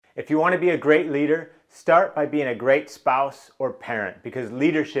If you want to be a great leader, start by being a great spouse or parent, because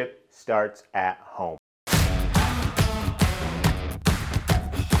leadership starts at home.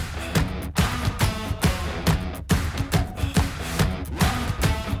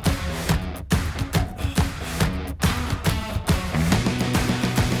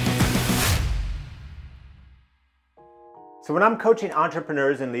 So when I'm coaching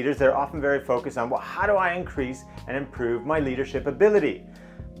entrepreneurs and leaders, they're often very focused on, well, how do I increase and improve my leadership ability?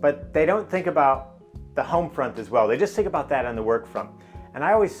 But they don't think about the home front as well. They just think about that on the work front. And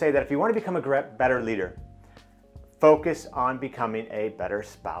I always say that if you want to become a better leader, focus on becoming a better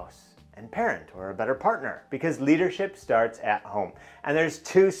spouse and parent, or a better partner, because leadership starts at home. And there's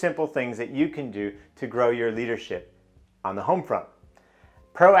two simple things that you can do to grow your leadership on the home front.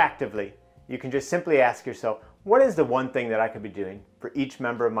 Proactively, you can just simply ask yourself, what is the one thing that I could be doing for each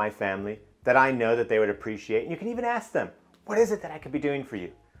member of my family that I know that they would appreciate? And you can even ask them, what is it that I could be doing for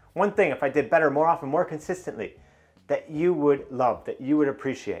you? One thing, if I did better, more often, more consistently, that you would love, that you would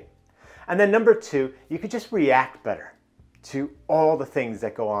appreciate. And then number two, you could just react better to all the things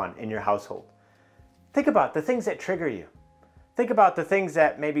that go on in your household. Think about the things that trigger you. Think about the things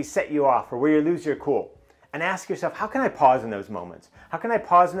that maybe set you off or where you lose your cool. And ask yourself, how can I pause in those moments? How can I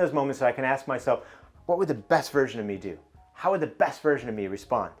pause in those moments so I can ask myself, what would the best version of me do? How would the best version of me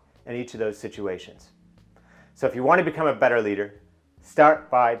respond in each of those situations? So if you want to become a better leader, start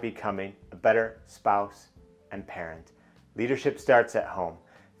by becoming a better spouse and parent. Leadership starts at home.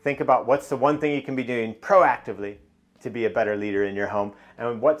 Think about what's the one thing you can be doing proactively to be a better leader in your home,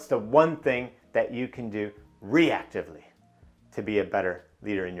 and what's the one thing that you can do reactively to be a better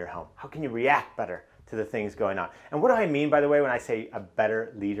leader in your home. How can you react better to the things going on? And what do I mean, by the way, when I say a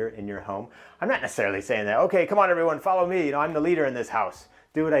better leader in your home? I'm not necessarily saying that, okay, come on everyone, follow me, I'm the leader in this house.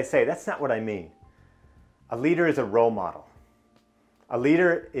 Do what I say. That's not what I mean. A leader is a role model. A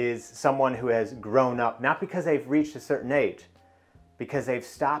leader is someone who has grown up, not because they've reached a certain age, because they've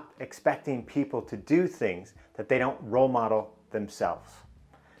stopped expecting people to do things that they don't role model themselves.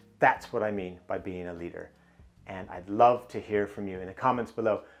 That's what I mean by being a leader. And I'd love to hear from you in the comments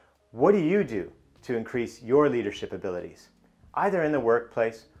below. What do you do to increase your leadership abilities, either in the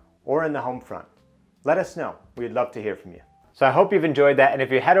workplace or in the home front? Let us know. We'd love to hear from you. So I hope you've enjoyed that, and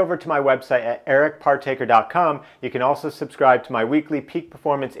if you head over to my website at ericpartaker.com, you can also subscribe to my weekly Peak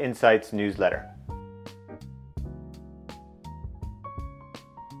Performance Insights newsletter.